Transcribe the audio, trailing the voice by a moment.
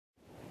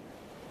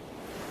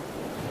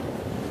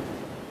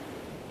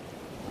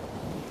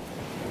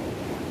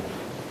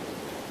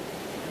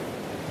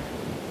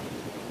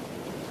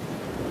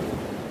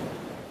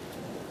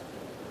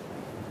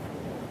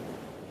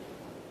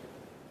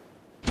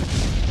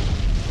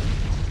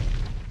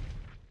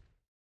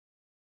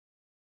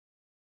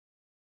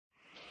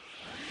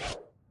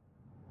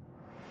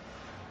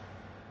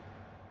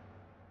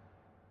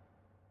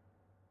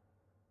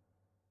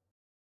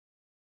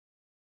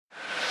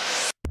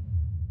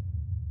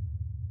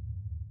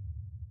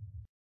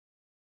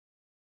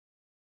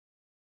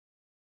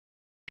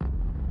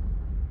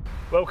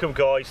Welcome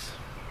guys,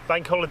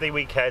 bank holiday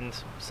weekend,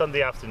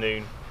 Sunday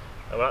afternoon,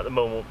 and at the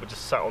moment we're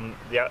just sat on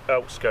the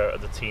outskirt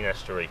of the Tean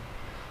estuary.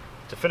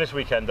 To finish the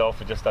weekend off,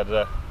 we just had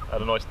a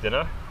nice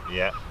dinner,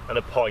 yeah, and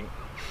a pint.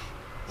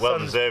 Well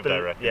deserved, I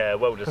reckon. Yeah,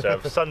 well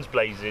deserved. Sun's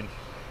blazing.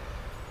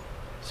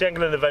 Sea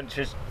Angling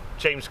Adventures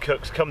James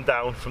Cooke's come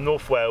down from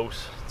North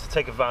Wales to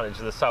take advantage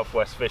of the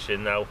southwest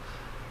fishing. Now,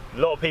 a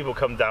lot of people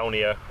come down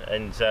here,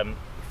 and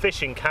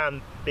fishing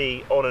can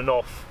be on and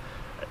off.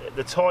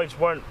 The tides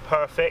weren't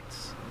perfect.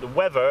 The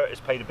weather has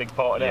played a big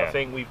part in it. I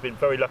think we've been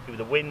very lucky with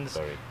the winds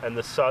and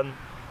the sun,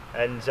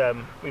 and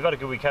we've had a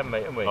good weekend,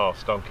 mate, haven't we? Oh,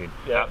 stonking.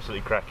 Yeah.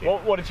 Absolutely cracking.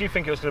 What did you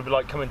think it was going to be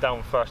like coming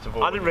down first of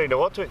all? I didn't really know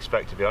what to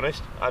expect, to be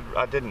honest.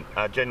 I didn't.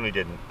 I genuinely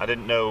didn't. I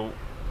didn't know,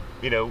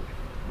 you know,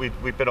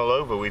 we've been all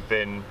over. We've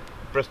been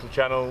Bristol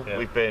Channel,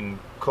 we've been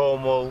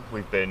Cornwall,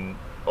 we've been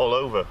all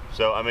over.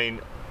 So, I mean,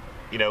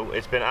 you know,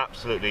 it's been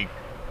absolutely,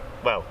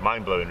 well,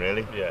 mind-blowing,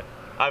 really. Yeah.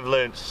 I've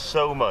learned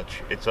so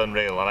much, it's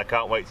unreal, and I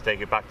can't wait to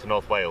take it back to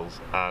North Wales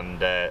and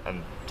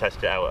test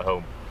it out at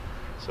home.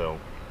 So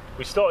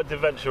we started the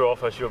adventure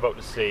off, as you're about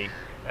to see,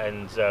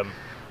 and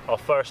our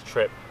first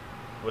trip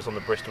was on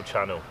the Bristol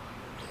Channel,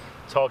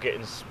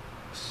 targeting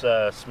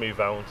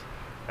smoothhound,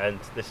 and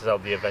this is how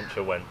the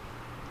adventure went.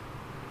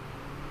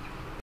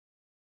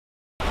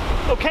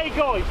 Okay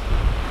guys,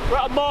 we're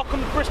at a mark on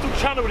the Bristol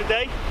Channel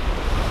today,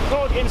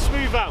 targeting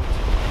smoothhound.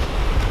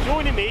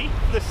 Joining me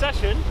for the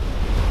session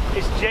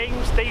is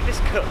James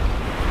Davies Cooke.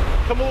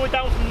 Come all the way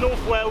down from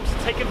North Wales to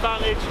take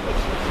advantage of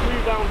some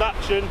smoothhound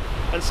action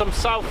and some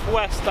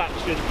southwest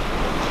action.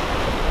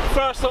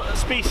 First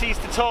species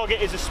to target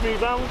is a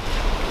smoothhound.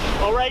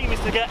 Our aim is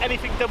to get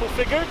anything double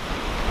figured,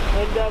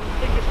 and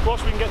fingers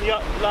crossed we can get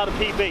the lad a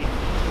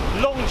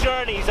PB. Long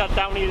journey he's had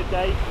down here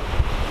today,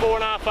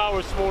 4.5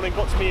 hours this morning,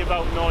 got to me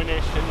about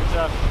 9ish,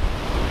 and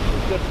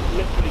just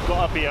literally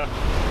got up here,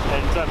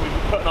 and we've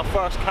been putting our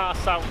first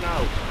cast out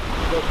now.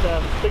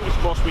 But fingers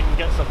crossed we can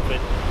get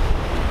something.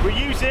 We're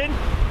using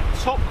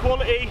top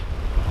quality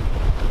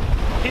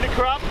peanut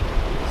crab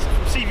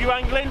from Seaview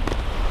Angling.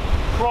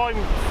 Prime,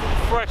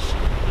 fresh,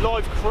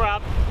 live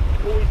crab,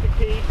 always the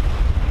key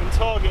in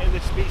targeting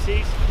this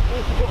species.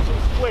 Also got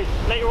some squid.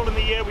 Later on in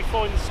the year we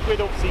find the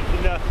squid obviously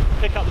can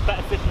pick up the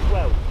better fish as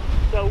well.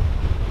 So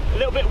a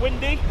little bit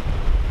windy,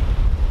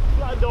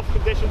 flattened off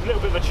conditions, a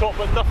little bit of a chop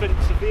but nothing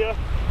severe.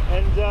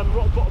 And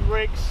rock bottom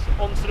rigs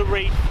onto the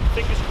reef.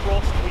 Fingers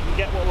crossed we can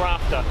get what we're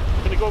after.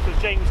 I'm going to go over to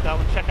James now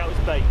and check out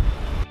his bait.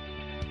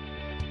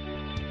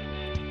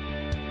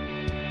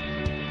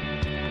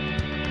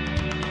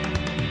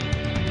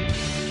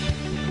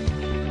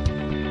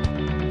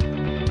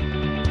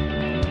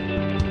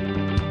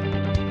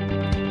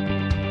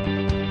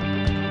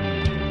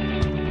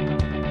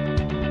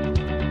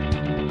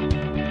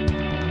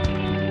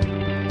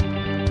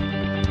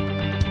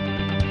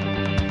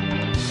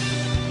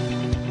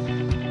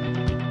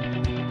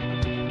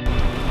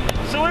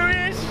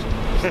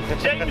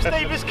 James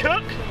Davies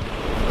Cooke.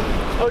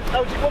 What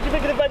do you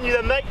think of the venue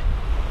then, mate?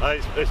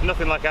 It's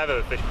nothing like I've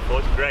ever fished before.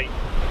 It's great.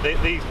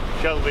 These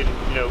shelving,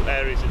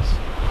 areas.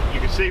 You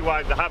can see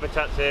why the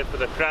habitat's here for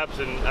the crabs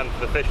and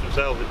for the fish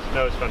themselves.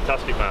 It's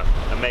fantastic, man.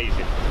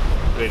 Amazing.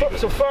 Really good.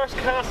 So first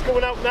cast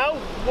going out now.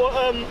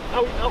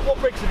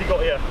 What rigs have you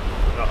got here?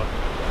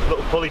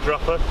 Little pulley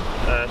dropper,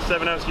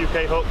 7-ounce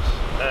UK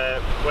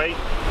hooks, weight,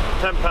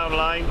 10-pound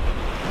line,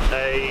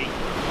 a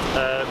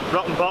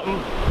rotten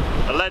bottom,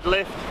 a lead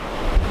lift.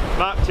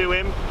 Mark II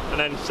him, and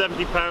then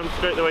 70 pounds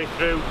straight the way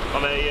through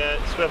on a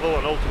swivel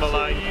and Ultima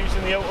line. You're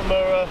using the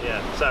Ultima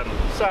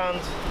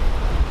sand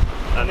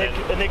and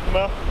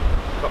Enigma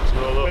Cox and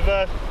roll with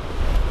a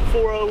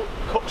 4.0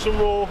 Cox and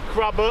roll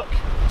crab hook,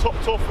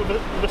 topped off with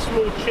a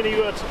small chinny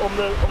hood on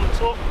the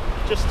top,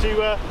 just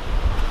to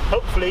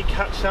hopefully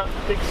catch that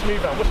big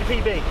smoothhound. What's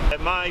your PB?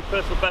 My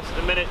personal best at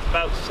the minute is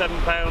about £6,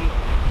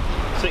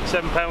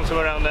 £7,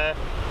 somewhere around there.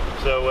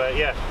 So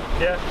yeah,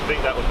 I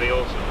think that would be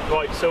awesome.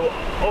 Right, so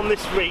on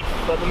this reef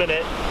at the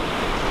minute,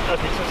 as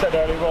we said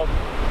earlier on,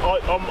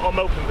 I'm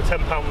open for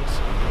 £10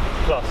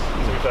 plus,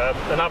 to be fair.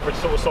 An average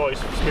sort of size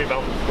for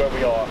smoothhound where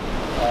we are,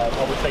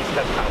 I would say £10.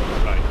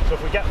 Right. So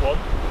if we get one,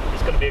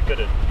 it's going to be a good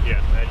one. Yeah.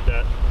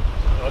 And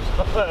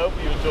I hope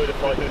you enjoy the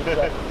fight.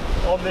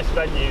 On this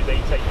venue, they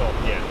take off.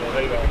 Yeah.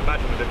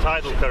 Imagine with the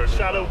tidal current.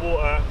 Shallow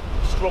water,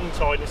 strong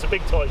tide. It's a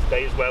big tide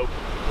today as well.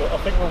 But I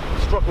think we'll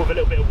struggle with a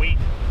little bit of weed.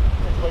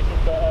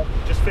 But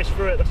just fish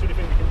through it, that's the only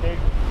thing we can do.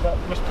 But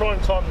it's prime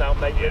time now,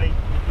 mate, really.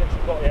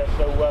 We've got here,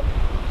 so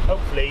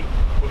hopefully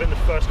within the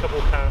first couple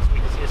of casts we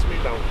can see a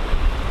smoothhound.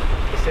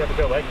 Let's see how they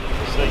go, eh?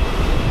 Let's see.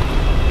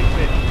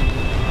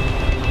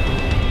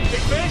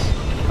 Big fish?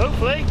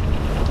 Hopefully.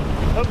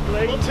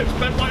 Hopefully. One tip's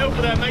bent right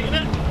over there, mate, isn't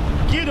it?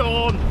 Get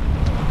on!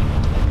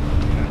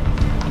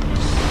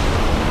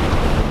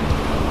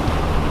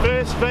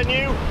 First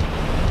venue,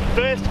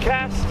 first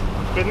cast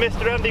with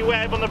Mr. Andy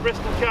Webb on the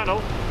Bristol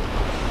Channel.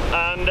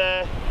 And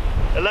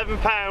 11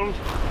 pound,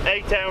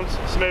 8-ounce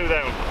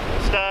smoothhound.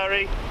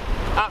 Starry,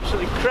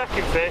 absolutely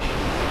cracking fish.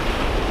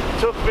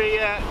 Took me,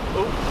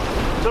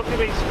 Took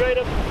me straight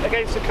up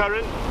against the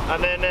current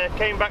and then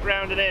came back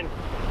round and in.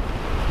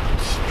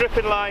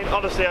 Stripping line,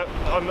 honestly,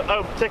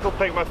 I'm tickled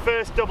pink. My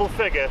first double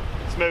figure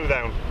smooth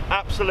down.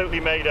 Absolutely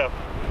made up.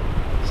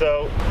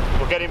 So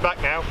we're getting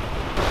back now.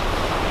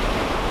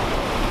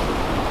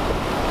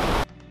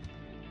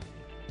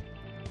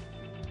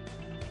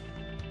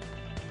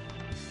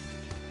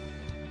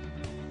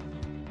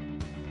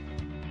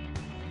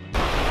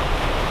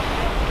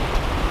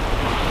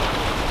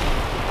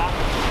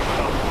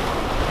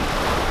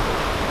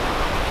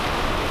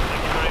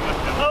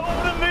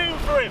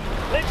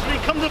 Literally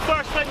come to the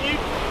first venue,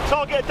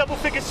 target a double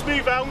figure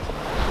smooth hound,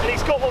 and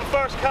he's got one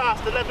first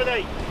cast,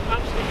 11.8.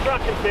 Absolutely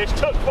cracking fish,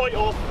 took right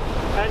off,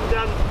 and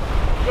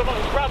you got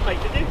a crab,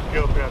 mate, did you?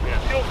 Pure crab, yeah.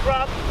 Pure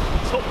crab,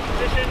 top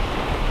position,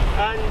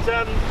 and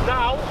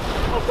now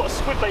I've got a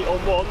squid bait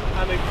on one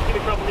and a guinea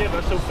crab on the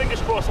other, so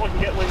fingers crossed I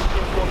can get one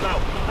into one now.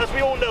 As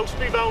we all know,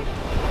 smooth hound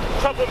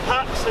travel in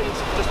packs and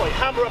just like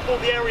hammer up all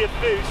the area of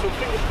food, so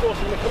fingers crossed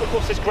I'm going to come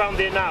across this ground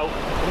here now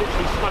and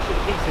literally smash it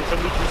to pieces and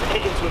we can just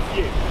hit into a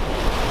few.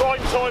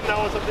 Prime time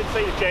now, as I did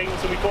say to James,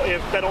 and we've got here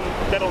dead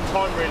on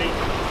time really.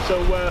 So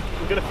we're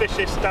going to fish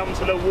this down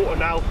to low water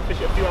now,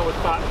 fish it a few hours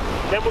back.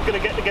 Then we're going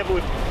to get together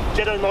with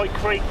Jedi Knight,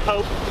 Craig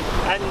Pope,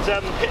 and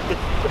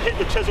hit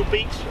the Chesil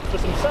Beach for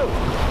some soap.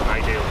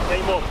 Ideal.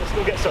 Name on, let's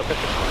go get some.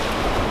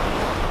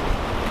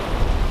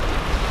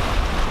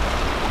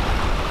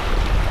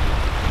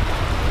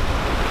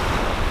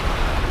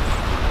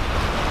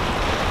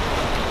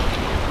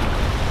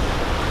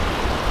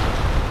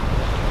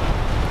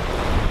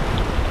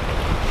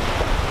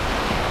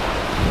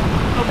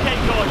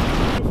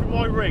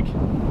 Rig.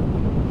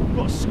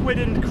 Got a squid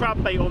and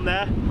crab bait on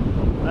there,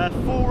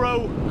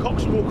 4-0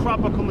 Coxwell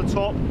crabbuck on the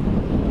top,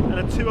 and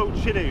a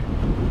 2-0 Chinook.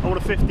 I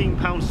want a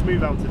 15-pound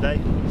smooth hound today.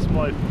 It's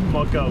my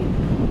goal.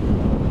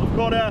 I've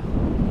got a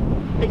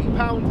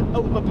 80-pound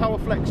Ultima Power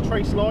Flex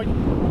trace line,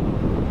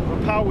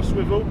 a power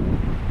swivel,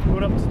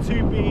 going up to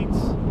 2 beads,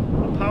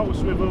 a power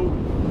swivel,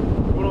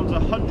 going on to a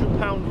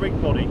 100-pound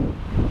rig body,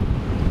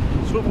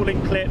 swivel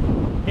link clip,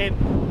 imp,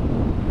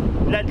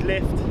 lead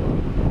lift,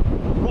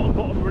 rotten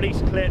bottom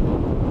release clip,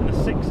 and a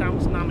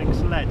 6-ounce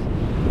Namix lead.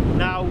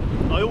 Now,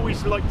 I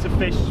always like to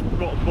fish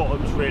rotten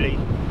bottoms really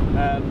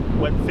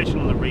when fishing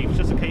on the reefs,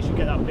 just in case you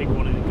get that big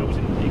one and it goes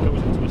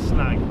into a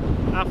snag.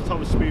 After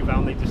time of smooth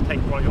hound, they just take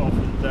right off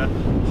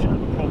and shouldn't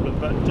have a problem.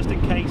 But just in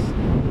case,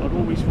 I'd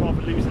always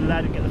rather lose the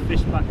lead and get the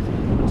fish back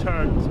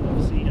returned.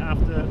 Obviously,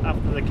 after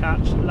the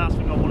catch, the last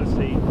thing I want to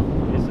see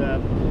is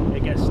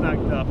it gets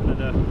snagged up and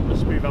then a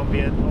smooth hound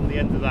be on the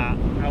end of that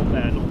out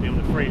there, not be able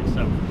to free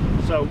itself.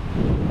 So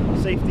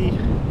safety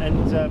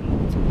and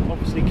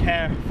obviously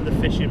care for the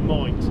fish in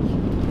mind.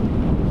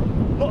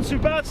 Not too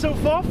bad so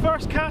far.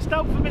 First cast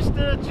out for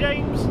Mr.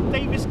 James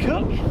Davies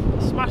Cooke.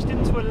 Smashed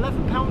into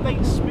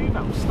 11-pound-8 smooth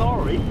out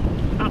starry.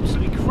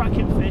 Absolutely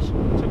cracking fish.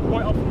 Took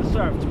right off the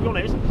surf. To be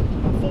honest,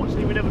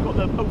 unfortunately we never got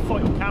the whole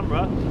fight on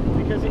camera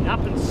because it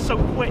happened so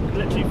quick.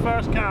 Literally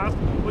first cast,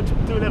 went to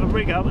do another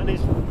rig up and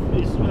his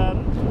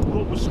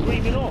rod was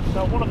screaming off.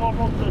 So one of our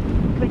rods are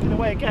clicking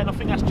away again. I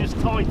think that's just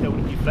tide though,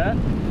 to be fair.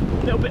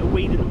 A little bit of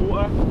weed in the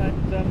water,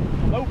 and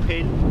I'm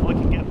hoping I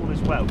can get one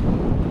as well.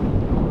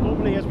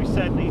 Normally, as we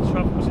said, he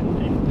travels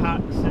in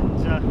packs,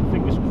 and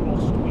fingers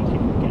crossed we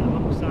can get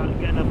amongst that and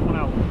get another one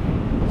out.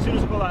 As soon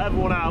as I've got that other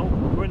one out,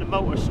 we're in the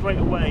motor straight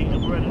away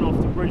and we're heading off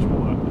to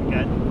Bridgewater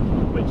again,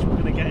 which we're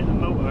going to get in the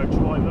motor,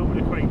 drive over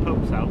to Craig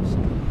Pope's house,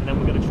 and then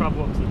we're going to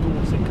travel up to the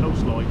Dorset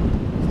coastline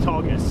to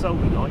target a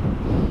soapy night.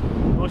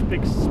 Nice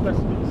big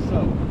specimen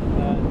soap.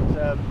 And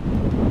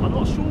I'm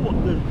not sure what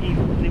the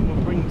evening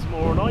will bring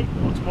tomorrow night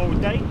or tomorrow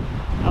day.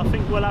 I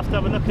think we'll have to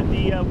have a look at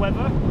the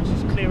weather, which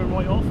is clearing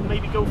right off, and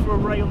maybe go for a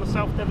ray on the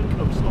South Devon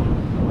coastline.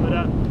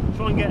 But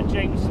try and get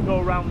James to go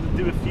around and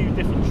do a few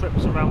different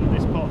trips around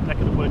this part neck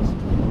of the woods.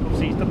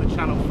 Obviously he's done the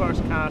channel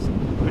first cast,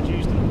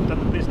 produced and done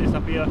the business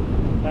up here,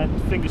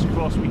 and fingers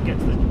crossed we can get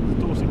to the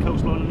Dorset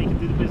coastline and he can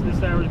do the business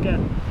there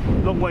again.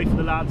 Long way for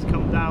the lads to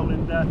come down,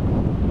 and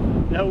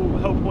the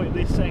whole point of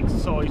this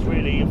exercise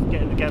really of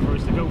getting together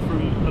is to go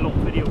through a lot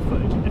of video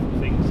footage and different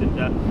things, and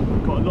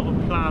we've got a lot of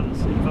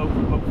plans involved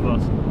with both of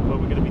us where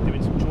we're going to be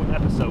doing some joint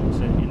episodes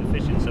in the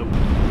fishing, so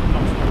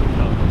lots of good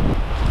luck.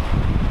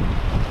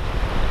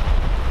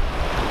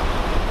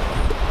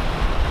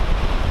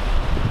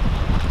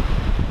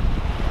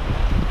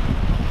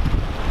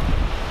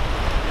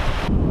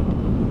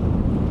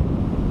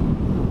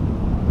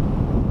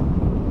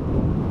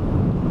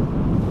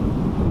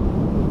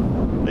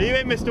 Are you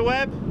in, Mr.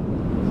 Webb?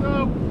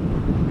 So,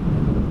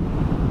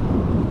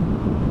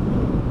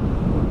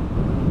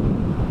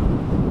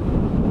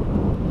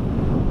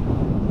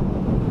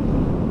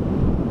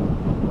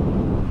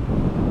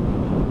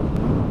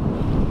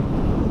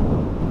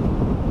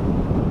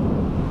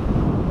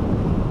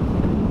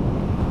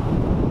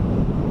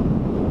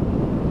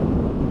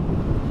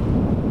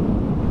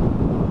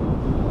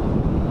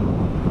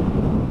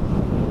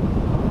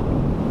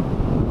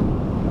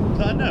 Is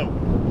that a no?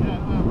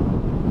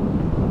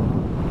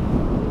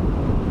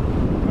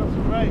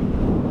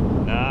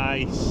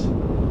 Nice.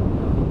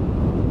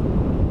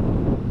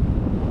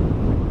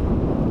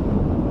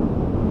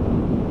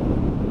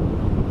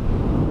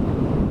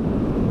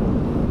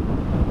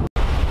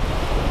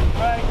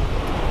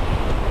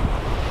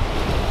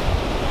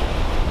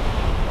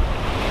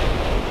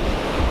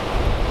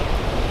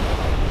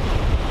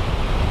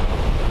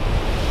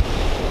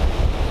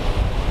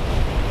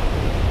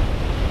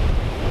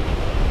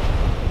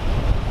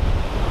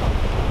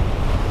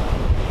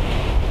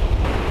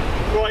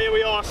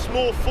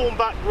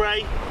 thornback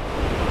grey,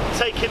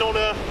 taking on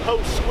a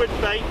whole squid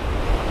bait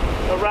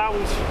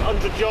around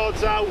 100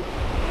 yards out,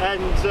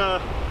 and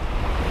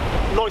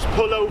nice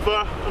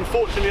pullover.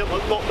 Unfortunately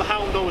not the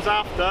hound I was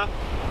after,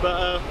 but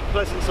a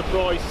pleasant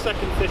surprise,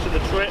 second fish of the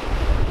trip,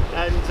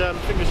 and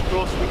fingers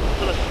crossed we can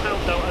pull a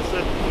hound out as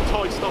the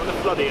tide's starting to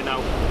flood here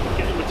now.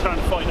 Get in return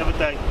to fight another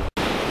day.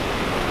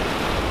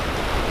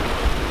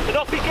 And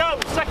off he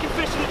goes, second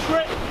fish of the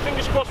trip.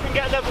 Fingers crossed we can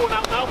get another one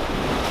out now.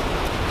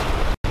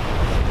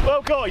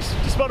 Well guys,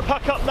 just about to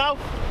pack up now.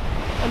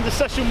 End of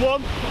session 1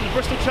 on the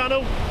Bristol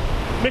Channel.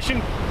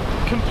 Mission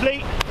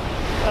complete.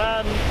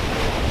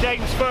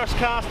 James' first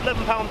cast,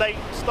 11#8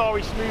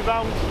 starry smooth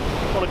hound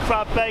on a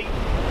crab bait.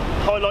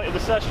 Highlight of the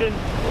session.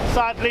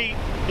 Sadly,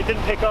 it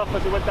didn't pick up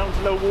as it went down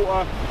to low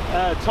water.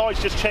 Tide's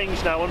just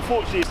changed now.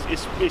 Unfortunately,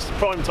 it's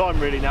prime time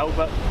really now,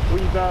 but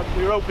we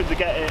were hoping to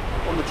get it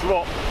on the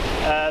drop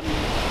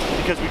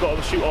because we've got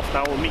to shoot off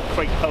now and meet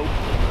Craig Pope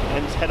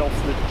and head off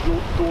the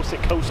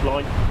Dorset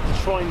coastline to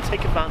try and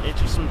take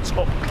advantage of some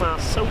top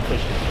class soap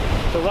fishing.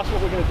 So that's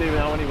what we're going to do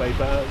now anyway,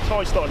 but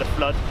tide's starting to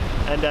flood,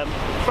 and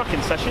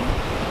cracking session.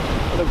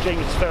 I know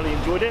James fairly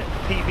enjoyed it.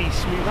 PB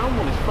smooth hound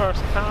on his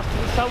first cast to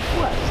the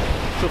southwest.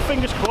 So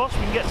fingers crossed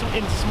we can get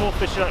into some more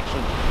fishing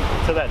action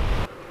to then.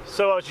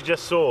 So as you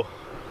just saw,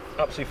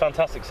 absolutely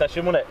fantastic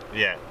session, wasn't it?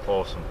 Yeah,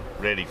 awesome,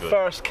 really good.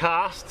 First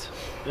cast,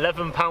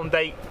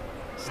 11#8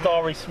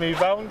 starry smooth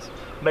hound.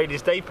 Made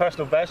his day,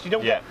 personal best. You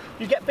don't get,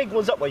 you get big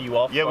ones up where you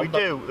are. Yeah, we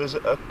do. There's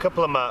a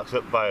couple of marks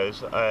up by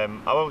us. I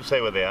won't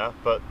say where they are,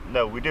 but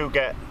no, we do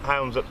get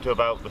hounds up to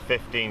about the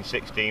 15,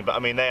 16, but I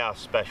mean they are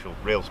special,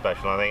 real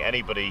special. I think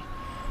anybody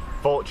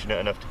fortunate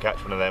enough to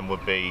catch one of them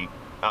would be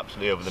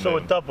absolutely over the moon. So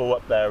a double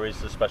up there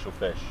is a special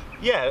fish?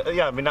 Yeah,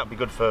 I mean that'd be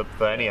good for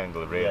any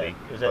angler really.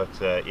 Yeah, is it?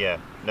 But yeah,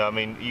 no, I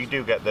mean you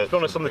do get the. To be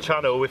honest, on the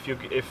channel, if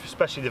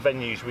especially the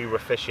venues we were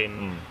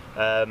fishing,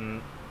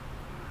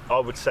 I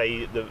would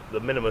say the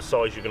minimum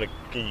size you're gonna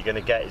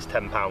get is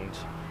 £10.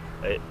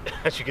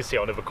 As you can see,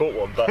 I never caught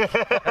one,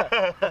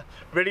 but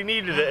really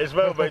needed it as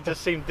well. But it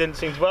just didn't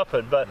seem to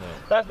happen. But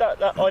I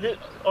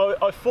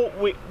thought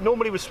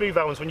normally with smooth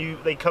hounds, when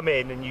they come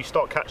in and you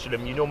start catching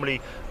them, you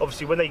normally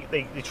obviously when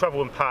they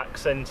travel in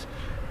packs, and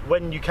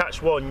when you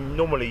catch one,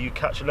 normally you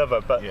catch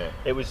another. But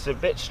it was a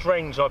bit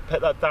strange. I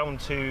put that down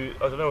to,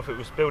 I don't know if it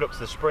was build up to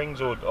the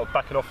springs or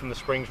backing off from the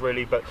springs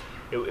really, but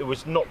it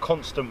was not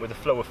constant with the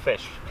flow of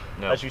fish.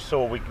 No. As you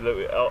saw,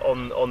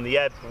 on the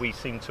ebb we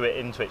seemed to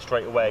into it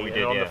straight away,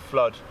 and on the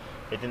flood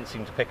it didn't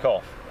seem to pick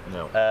off.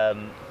 No.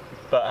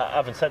 But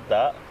having said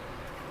that,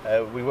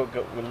 we will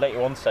go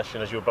later on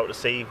session, as you're about to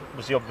see,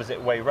 was the opposite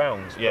way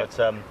round. Yeah.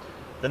 But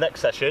the next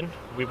session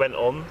we went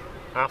on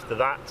after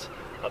that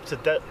up to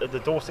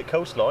the Dorset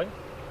coastline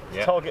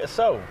to target a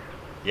sole.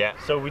 Yeah.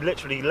 So we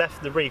literally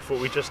left the reef what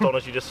we just on,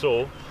 as you just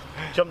saw,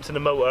 jumped in the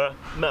motor,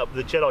 met up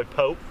with the Jedi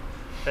Pope,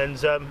 and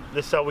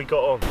this is how we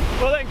got on.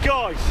 Well then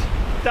guys,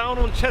 down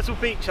on Chesil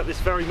Beach at this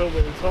very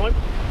moment in time.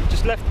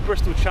 Just left the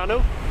Bristol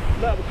Channel,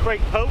 met up with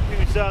Craig Pope,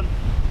 who's at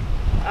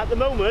the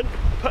moment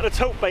putting a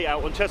tote bait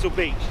out on Chesil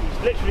Beach. He's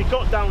literally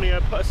got down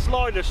here, put a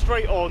slider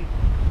straight on,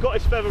 got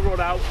his feather rod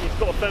out, he's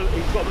got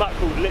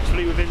mackerel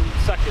literally within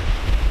seconds.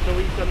 So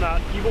he's done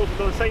that. You've also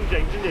done the same,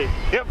 James, didn't you?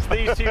 Yep. So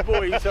these two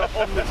boys are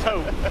on the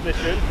tow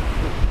mission.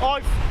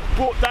 I've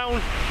brought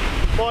down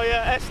my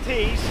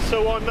STs,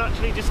 so I'm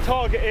actually just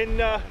targeting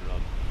right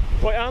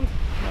hand.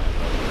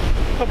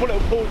 A couple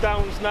little pull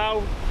downs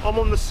now. I'm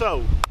on the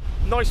sow.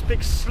 Nice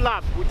big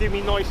slab will do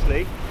me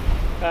nicely.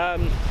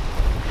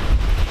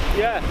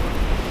 Yeah,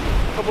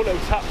 a couple little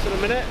taps in a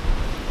minute.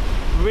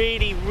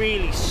 Really,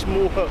 really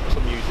small hooks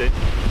I'm using.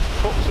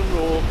 Hooks and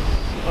raw.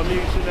 I'm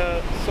using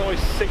a size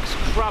 6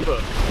 crab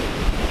hook,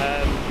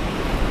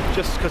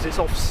 just because it's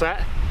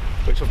offset,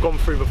 which I've gone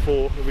through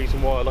before, the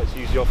reason why I like to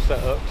use the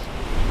offset hooks.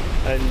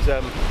 And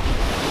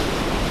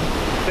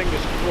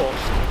fingers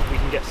crossed we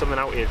can get something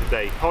out here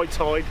today. High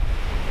tide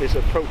is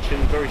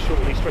approaching very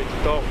shortly, straight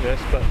to darkness,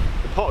 but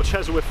the part of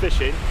Chesil we're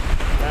fishing,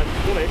 to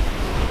be honest,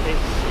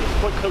 it's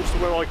quite close to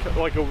where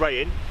I go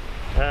raying,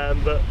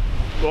 but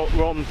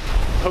we're on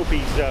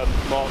Popey's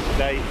mark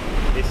today.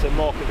 It's a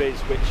mark of his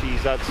which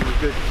he's had some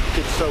good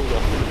sole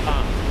off in the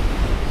past.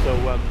 So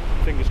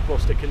fingers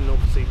crossed it can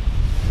obviously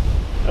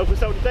help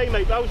us out today,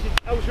 mate. How was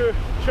your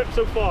trip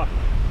so far?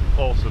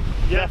 Awesome.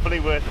 Yeah.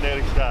 Definitely worth an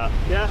early start.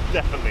 Yeah?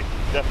 Definitely,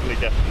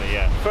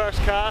 yeah.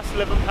 First cast,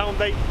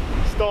 11#8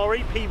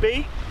 starry,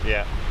 PB.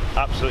 Yeah,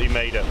 absolutely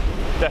made it.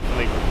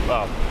 Definitely,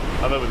 well,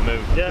 I'm over the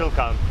moon. Yeah. Still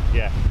can't,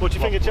 yeah. What do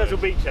you think of Chesil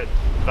Beach then?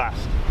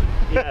 Vast.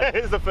 Yeah.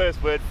 It's the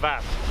first word,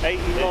 fast.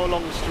 80-mile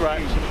long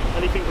stretch.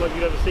 Anything like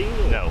you've ever seen?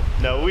 Or?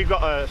 No, we've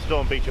got a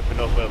Storm Beach up in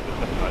North Wales, but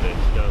nothing like this.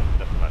 No,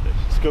 nothing like this.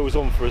 Just goes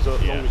on for as long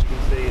as you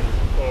can see and as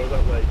far as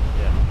that way.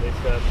 Yeah. It's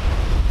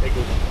big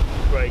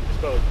Craig, as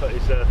well as put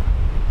his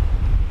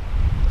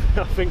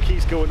I think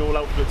he's going all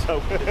out for the tow.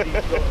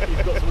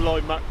 He's got some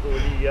live mackerel,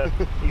 and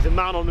he's a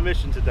man on the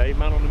mission today,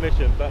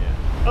 But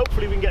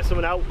hopefully we can get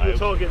something out. You're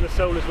targeting the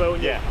sole as well,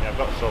 and yeah, I've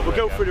got a sole. We'll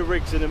go through the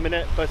rigs in a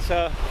minute, but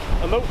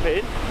I'm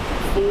hoping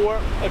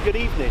for a good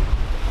evening.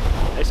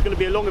 It's going to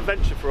be a long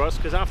adventure for us,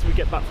 because after we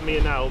get back from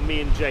here now,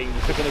 me and James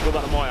are going to go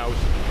back to my house,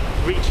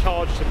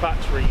 recharge the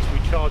batteries,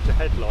 recharge the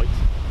headlights,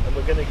 and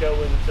we're going to go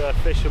and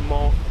fish and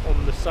mark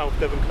on the South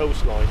Devon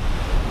coastline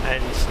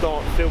and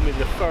start filming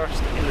the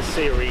first in the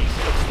series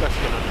of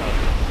Specimen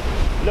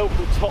Hunter.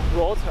 Local top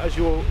rod, as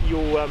you'll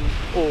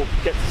all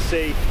get to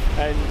see,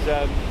 and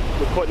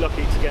we're quite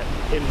lucky to get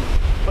him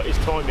put his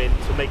time in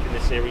to making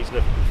this series in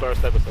the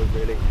first episode.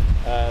 Really,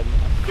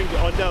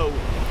 I know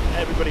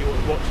everybody who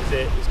watches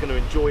it is going to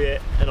enjoy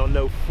it, and I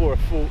know for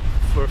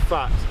a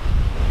fact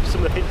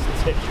some of the hints and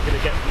tips you're going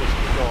to get from this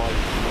guy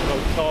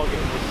about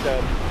targeting this,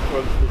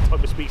 from the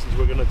type of species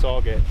we're going to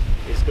target.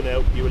 It's going to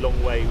help you a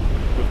long way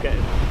with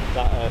getting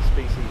that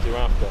species you're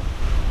after.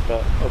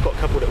 But I've got a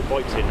couple of little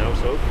bites in now,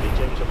 so hopefully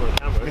James up on the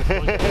camera.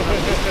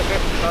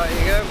 Right, here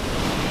you go.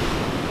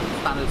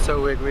 Standard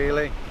tow rig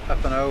really,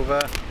 up and over.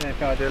 The only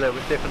thing I do a little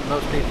bit different than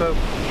most people.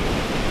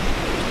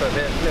 Just put a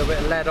little bit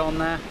of lead on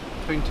there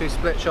between two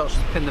split shots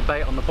to pin the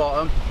bait on the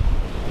bottom.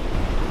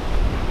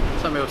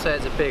 Some people say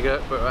it's a big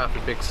hook, but we're after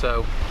a big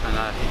sow, and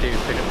you do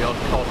pick up the odd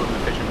cod when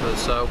we're fishing for the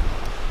sow.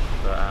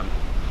 But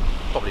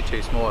probably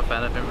too small if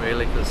anything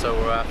really for the sow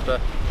we're after.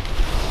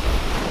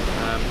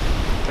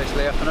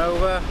 Basically up and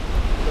over.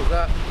 Does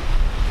that,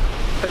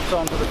 clips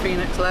onto the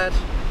Phoenix lead,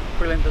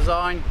 brilliant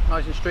design,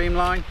 nice and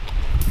streamlined.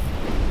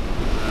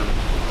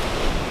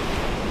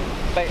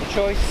 Bait of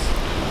choice,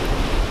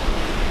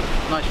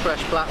 nice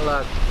fresh black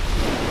lug,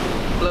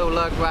 blue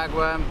lug,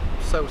 ragworm,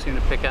 so seem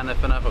to pick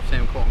anything up. I've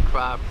seen them caught on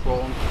crab,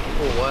 prawn,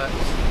 all works.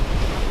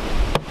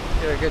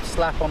 Give it a good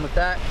slap on the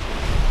deck,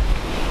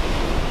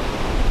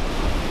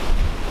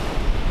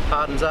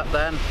 hardens up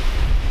then,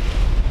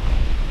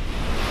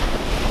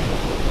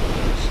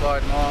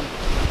 slide them on.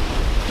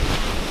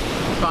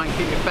 Try and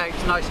keep your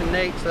baits nice and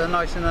neat, so they're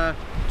nice and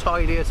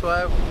tidy as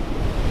well.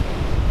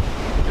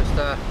 Just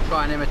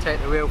try and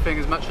imitate the real thing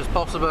as much as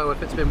possible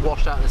if it's been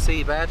washed out of the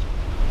seabed.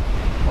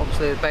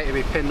 Obviously the bait will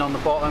be pinned on the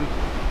bottom,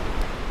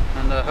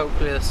 and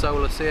hopefully the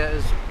solar see it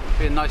as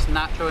being nice and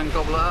natural and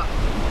gobble it up.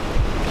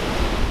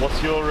 What's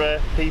your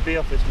PB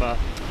off this, Mark?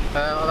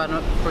 I've had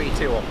a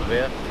 3-2 off of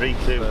here.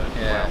 3-2?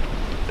 Yeah. Wow.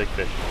 Big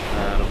fish.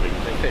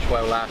 They fished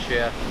well last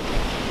year.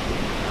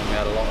 We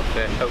had a lot of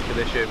fish.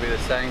 Hopefully this year will be the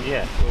same.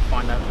 Yeah. We'll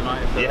find out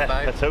tonight if they're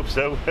about. Let's hope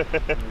so.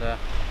 And,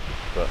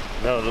 but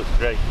no, it looks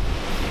great.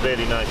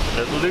 Really nice. And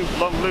there's a loop,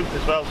 long loop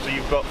as well, so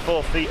you've got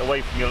 4 feet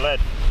away from your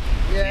lead.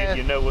 yeah. So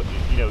you know what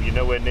you're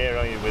nowhere near,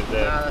 are you? With no,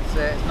 that's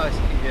it. It's nice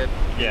to keep your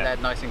lead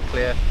nice and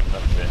clear.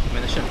 That's it. I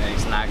mean, there shouldn't be any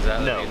snags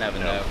out there. You never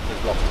know.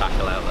 There's lots of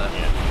tackle out there.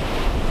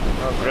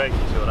 Yeah. Okay. Great.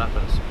 See what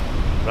happens.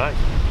 Right.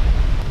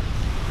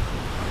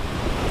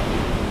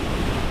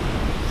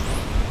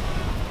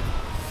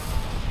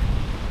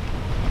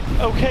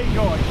 Okay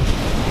guys,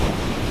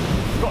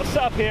 we've got a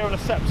setup here and a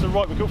setup to the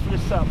right. We'll go for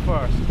this setup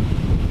first.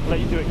 I'll let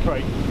you do it,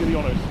 Craig. Do the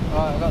honours.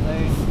 Right, I've got the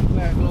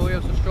American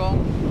Gloriosa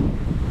Strong.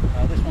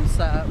 This one's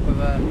set up with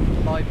a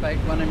live bait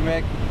running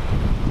rig.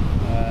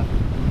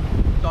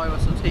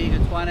 Davies Ortega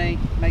 20,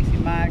 Macy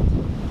magged.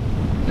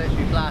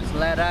 Literally blast the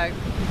lead out.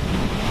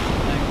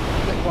 Then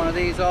click one of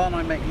these on.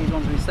 I make these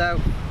ones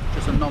myself.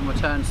 Just a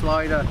non-return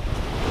slider.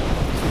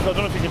 I don't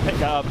know if you can pick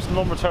that up. It's a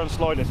non-return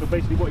slider, so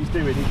basically what he's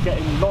doing is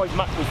getting live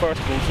mackerel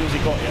first of all as soon as he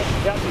got here.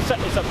 He actually set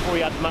this up before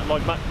he had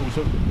live mackerel,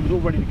 so he was all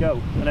ready to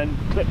go. And then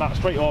clip that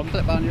straight on.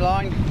 Clip on your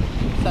line,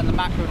 send the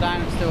mackerel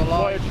down, it's still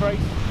alive. Wire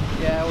trace.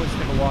 Yeah, always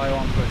stick a wire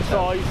on for a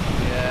tow. Size.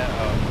 Yeah,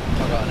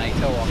 I've got an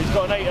 8-0 on. He's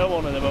got an 8-0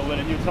 on at the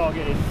moment, and you're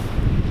targeting.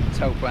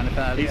 Tope or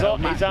anything. He's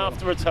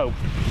after a tope.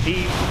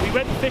 We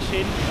went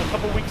fishing a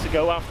couple of weeks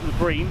ago after the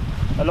bream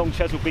along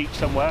Chesil Beach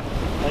somewhere,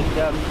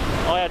 and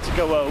I had to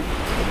go home.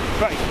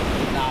 Right.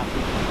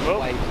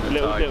 Well,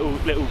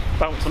 little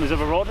bounce on his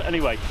other rod.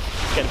 Anyway,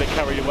 getting a bit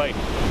carried away,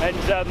 and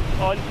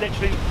I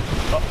literally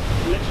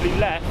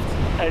left,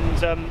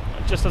 and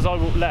just as I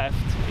left,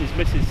 his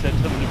missus said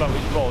something about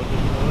his rod,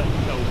 and I'll let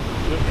you know.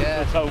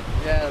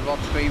 Yeah, the rod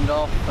streamed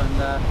off,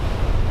 and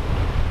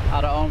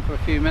had it on for a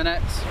few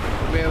minutes,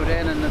 reeled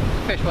in, and the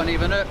fish wasn't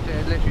even hooked.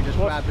 It literally just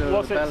grabbed it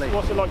over the belly.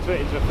 What's it like to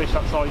hit into a fish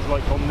that size,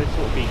 like on this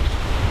sort of beach?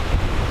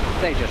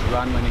 They just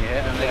run when you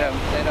hit them.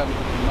 They don't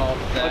nod.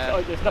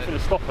 There's nothing to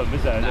stop them,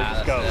 is there? Nah, they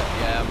just go. It.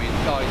 Yeah, I mean,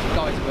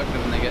 guys have hooked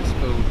them when they get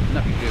spooled.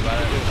 Nothing to do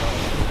about it.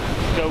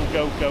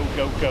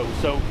 Go.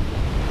 So,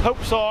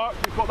 hopes are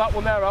we've got that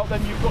one there out.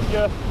 Then you've got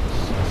your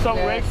soul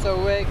rig.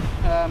 Soul rig.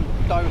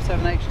 Davies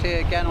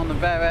 7HT again on the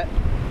Verret.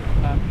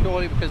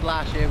 Purely because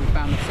last year we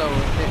found the soul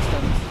at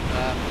distance.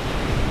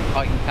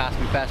 I can cast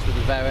me best with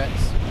the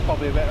Verrets.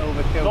 Probably a bit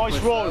overkill. Nice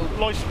rod,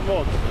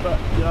 but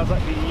that's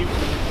actually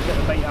useful to get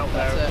the bait out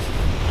there. That's it.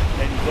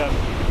 And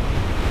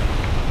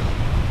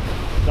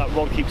that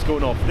rod keeps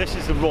going off. This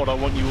is the rod I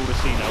want you all to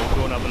see now. We'll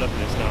go and have a look at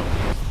this now.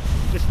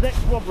 This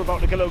next rod we're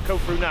about to go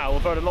through now,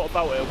 I've heard a lot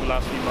about it over the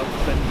last few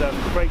months, and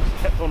Craig's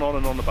kept on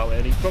and on about it,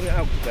 and he's brought it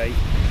out today,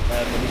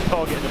 and he's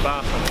targeting the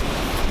bass on it.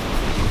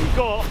 We've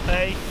got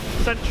a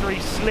Century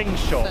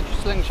Slingshot. Century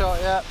Slingshot,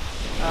 yeah.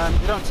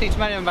 You don't see too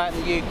many of them out in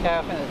the UK.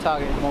 I think they're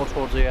targeted more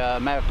towards the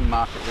American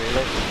market,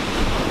 really.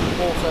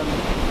 awesome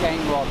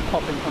game rod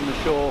popping from the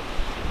shore.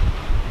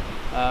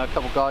 A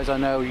couple of guys I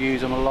know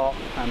use them a lot,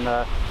 and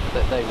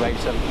they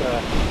race them.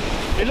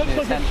 It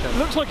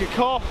looks like a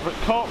cart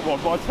rod,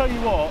 but I tell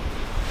you what,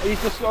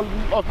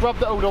 I've grabbed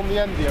the hold on the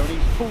end here and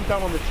he's pulled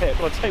down on the tip.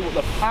 But I tell you what,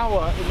 the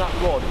power in that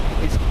rod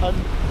is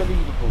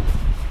unbelievable.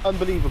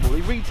 Unbelievable.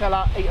 They retail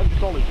at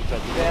 $800, you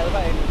said. Yeah, they're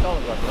about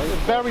 $800, I believe.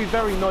 Very,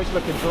 very nice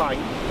looking blank.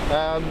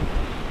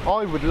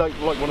 I would like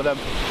one of them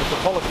with the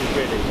policy,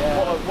 really.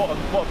 Yeah. What a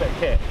bit of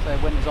kit. So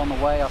winter's on the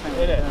way, I think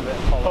we're doing a bit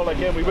of policy. Oh,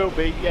 again, we will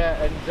be,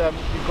 yeah, and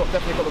you've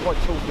definitely got the right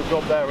tools for the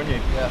job there, haven't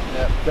you? Yeah.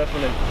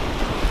 Definitely.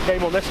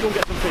 Game on, let's go and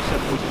get some fish then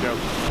before we go.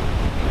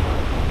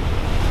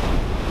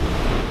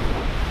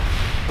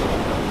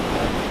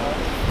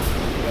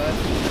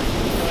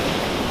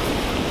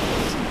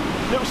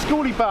 Little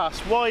schoolie bass,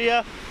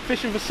 why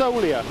fishing for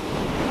solia?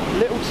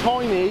 Little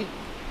tiny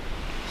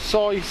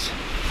size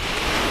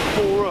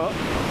 4 up,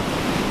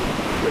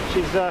 which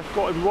has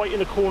got him right in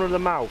the corner of the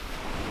mouth.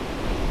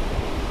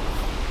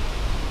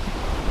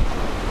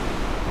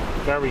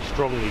 Very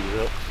strongly,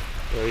 look.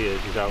 There he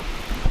is, he's out.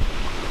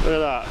 Look at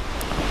that.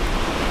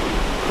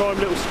 Prime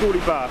little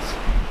schoolie bass.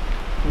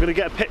 I'm going to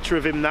get a picture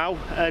of him now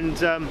and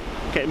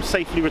get him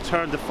safely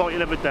returned to fight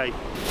another day.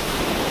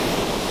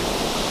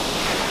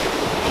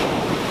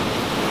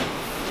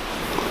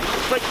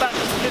 Straight back to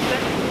the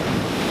net.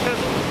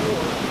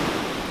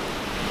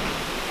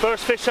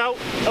 First fish out,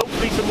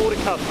 hopefully some more to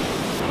come.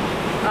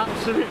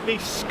 Absolutely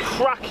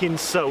cracking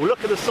so.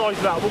 Look at the size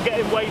of that. We'll get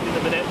him weighed in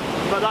a minute,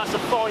 but that's a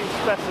fine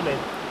specimen.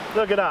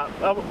 Look at that.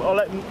 I'll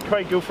let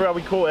Craig go through how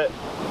we caught it.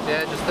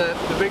 Yeah, just the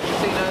rig you've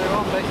seen earlier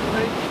on,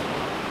 basically.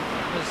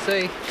 Let's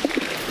see.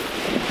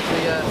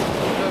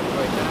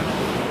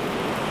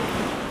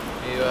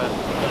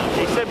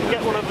 He said we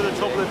get one over the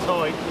top of the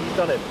tide. He's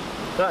done it.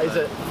 That is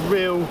a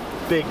real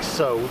big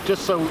sole.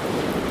 Just so,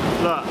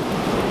 look,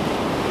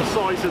 the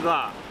size of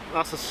that.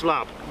 That's a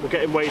slab. We'll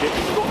get him weighed in.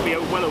 He's got to be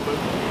well over.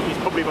 He's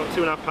probably about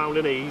 2.5 pounds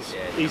in ease.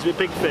 Yeah, he's a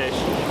big fish.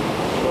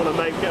 Go on,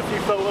 mate. Get a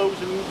few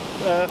photos and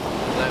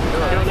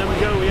there we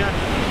go. Yeah.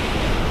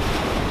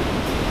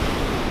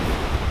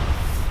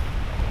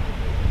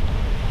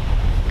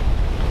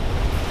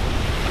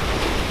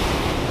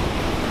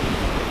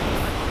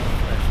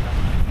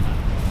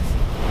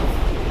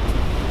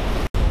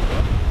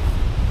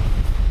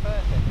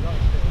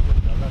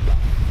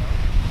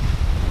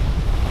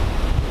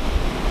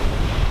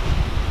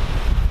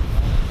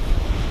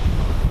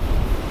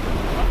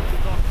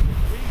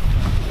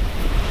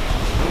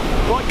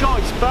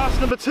 Bass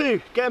number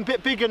 2, getting a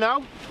bit bigger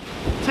now.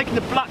 Taking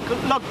the black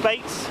lug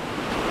baits,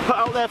 put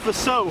out there for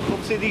sow.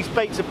 Obviously these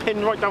baits are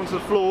pinned right down to the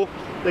floor.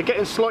 They're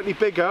getting slightly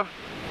bigger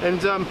and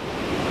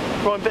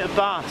prime bit of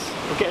bass.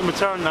 We're getting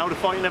returned now to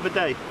fight another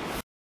day.